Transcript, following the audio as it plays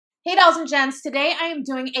Hey dolls and gents, today I am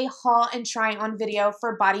doing a haul and try on video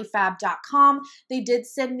for Makeupd0ll. They did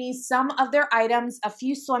send me some of their items, a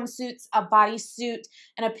few swimsuits, a bodysuit,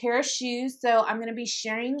 and a pair of shoes, so I'm going to be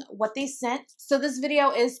sharing what they sent. So this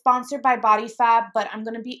video is sponsored by Makeupd0ll, but I'm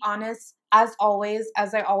going to be honest, as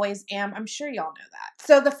I always am. I'm sure y'all know that.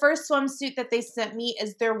 So the first swimsuit that they sent me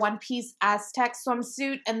is their one-piece Aztec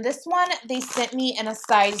swimsuit, and this one they sent me in a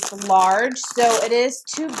size large, so it is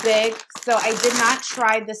too big, so I did not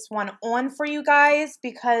try this one on for you guys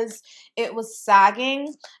because it was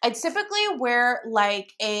sagging. I typically wear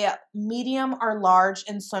like a medium or large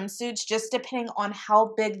in swimsuits, just depending on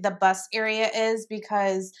how big the bust area is,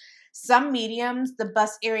 because some mediums, the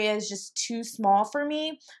bust area is just too small for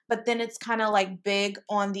me, but then it's kind of like big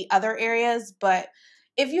on the other areas. But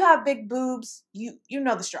if you have big boobs, you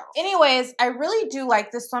know the struggle. Anyways, I really do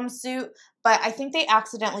like this swimsuit, but I think they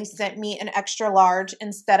accidentally sent me an extra large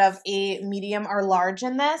instead of a medium or large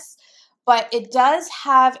in this. But it does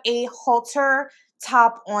have a halter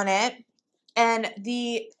top on it, and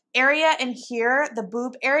the area in here, the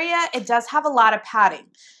boob area, it does have a lot of padding.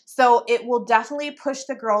 So it will definitely push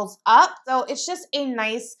the girls up. So it's just a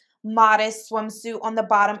nice, modest swimsuit on the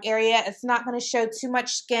bottom area. It's not going to show too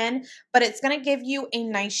much skin, but it's going to give you a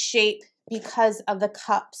nice shape because of the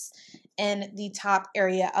cups in the top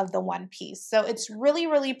area of the one piece. So it's really,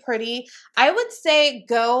 really pretty. I would say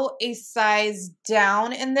go a size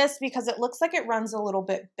down in this because it looks like it runs a little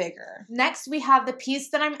bit bigger. Next, we have the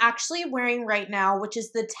piece that I'm actually wearing right now, which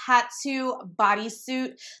is the tattoo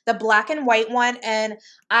bodysuit, the black and white one, and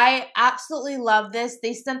I absolutely love this.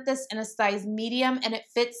 They sent this in a size medium and it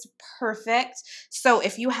fits perfect. So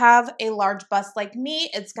if you have a large bust like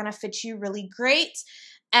me, it's gonna fit you really great.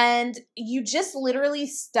 And you just literally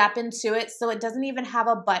step into it, so it doesn't even have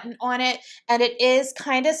a button on it, and it is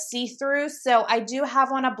kind of see-through, so I do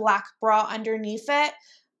have on a black bra underneath it,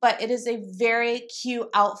 but it is a very cute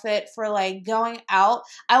outfit for like going out.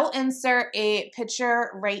 I will insert a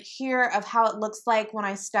picture right here of how it looks like when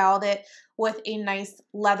I styled it with a nice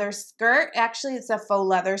leather skirt. Actually, it's a faux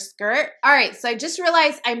leather skirt. All right, so I just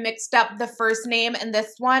realized I mixed up the first name and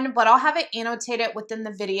this one, but I'll have it annotated within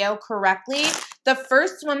the video correctly. The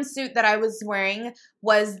first swimsuit that I was wearing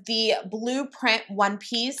was the blue print one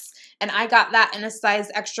piece, and I got that in a size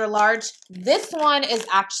extra large. This one is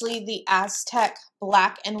actually the Aztec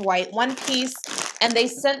black and white one piece, and they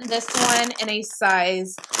sent this one in a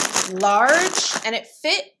size large, and it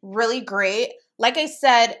fit really great. Like I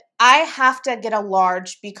said, I have to get a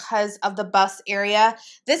large because of the bust area.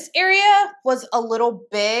 This area was a little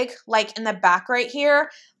big, like in the back right here,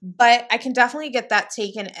 but I can definitely get that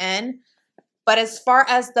taken in. But as far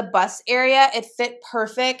as the bust area, it fit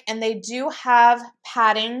perfect, and they do have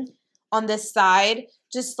padding on this side,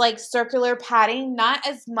 just like circular padding, not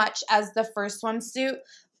as much as the first swimsuit,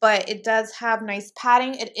 but it does have nice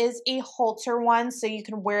padding. It is a halter one, so you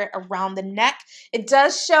can wear it around the neck. It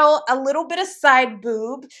does show a little bit of side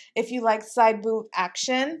boob if you like side boob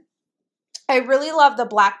action. I really love the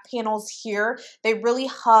black panels here. They really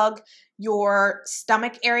hug your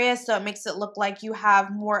stomach area, so it makes it look like you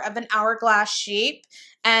have more of an hourglass shape.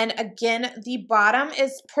 And again, the bottom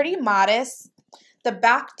is pretty modest. The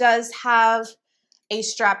back does have a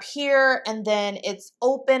strap here, and then it's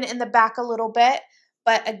open in the back a little bit.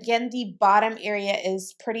 But again, the bottom area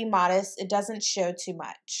is pretty modest. It doesn't show too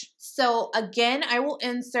much. So again, I will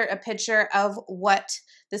insert a picture of what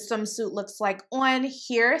the swimsuit looks like on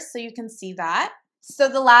here so you can see that. So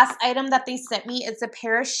the last item that they sent me is a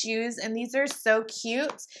pair of shoes, and these are so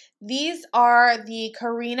cute. These are the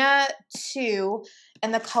Karina 2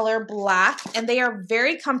 in the color black, and they are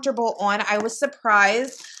very comfortable on. I was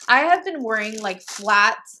surprised. I have been wearing like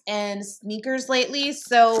flats and sneakers lately,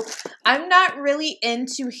 so I'm not really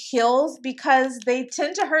into heels because they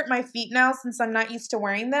tend to hurt my feet now since I'm not used to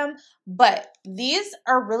wearing them, but these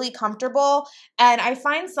are really comfortable, and I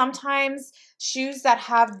find sometimes shoes that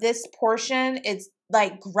have this portion, it's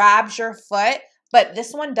like grabs your foot, but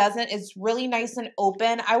this one doesn't. It's really nice and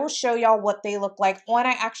open. I will show y'all what they look like on.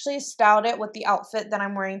 I actually styled it with the outfit that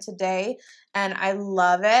I'm wearing today, and I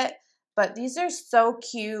love it. But these are so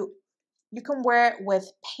cute. You can wear it with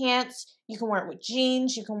pants. You can wear it with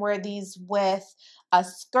jeans. You can wear these with a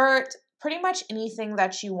skirt. Pretty much anything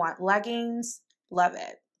that you want. Leggings. Love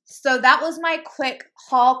it. So that was my quick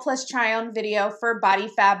haul plus try on video for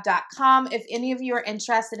Makeupd0ll. If any of you are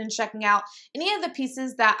interested in checking out any of the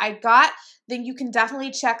pieces that I got, then you can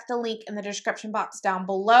definitely check the link in the description box down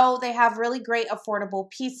below. They have really great affordable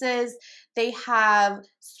pieces. They have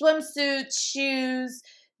swimsuits, shoes,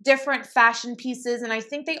 different fashion pieces, and I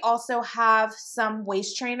think they also have some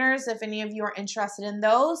waist trainers if any of you are interested in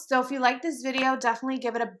those. So if you like this video, definitely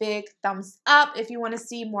give it a big thumbs up. If you want to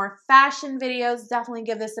see more fashion videos, definitely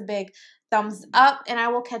give this a big thumbs up, and I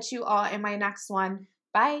will catch you all in my next one.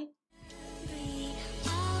 Bye.